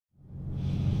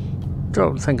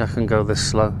Don't think I can go this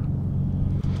slow.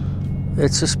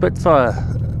 It's a Spitfire.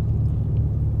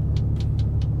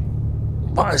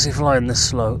 Why is he flying this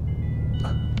slow?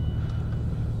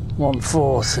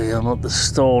 140, I'm up the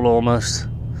stall almost.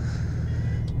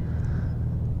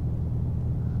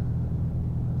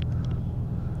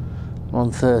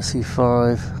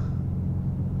 $135.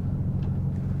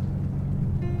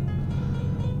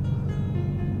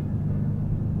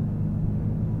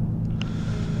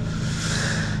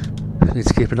 Need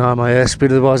to keep an eye on my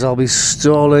airspeed, otherwise I'll be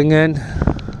stalling in.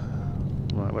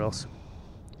 Right, what else?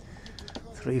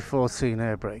 314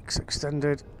 air brakes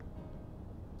extended.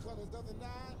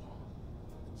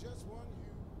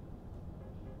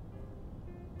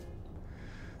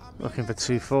 Looking for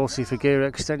 240 for gear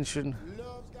extension.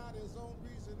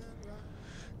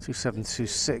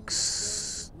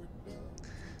 2726.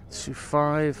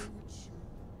 25.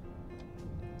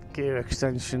 Gear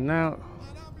extension now.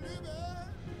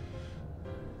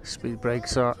 Speed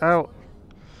brakes are out.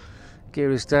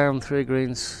 Gear is down, 3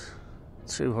 greens,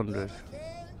 200.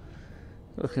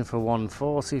 Looking for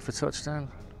 140 for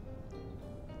touchdown.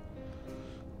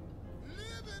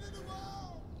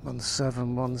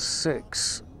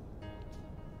 1716.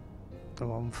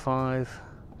 15.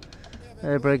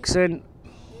 Air brakes in.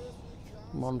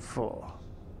 14.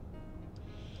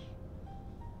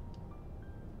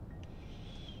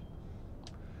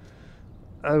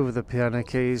 Over the piano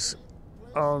keys,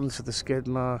 onto the skid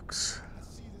marks.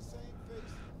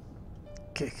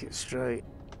 Kick it straight.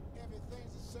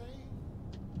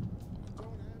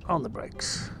 On the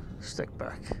brakes. Stick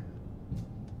back.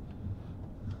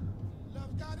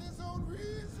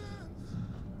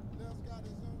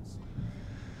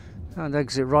 And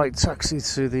exit right, taxi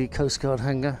to the Coast Guard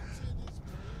hangar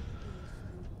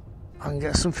and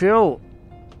get some fuel.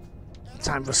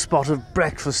 Time for a spot of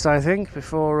breakfast, I think,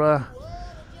 before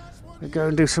we go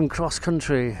and do some cross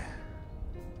country.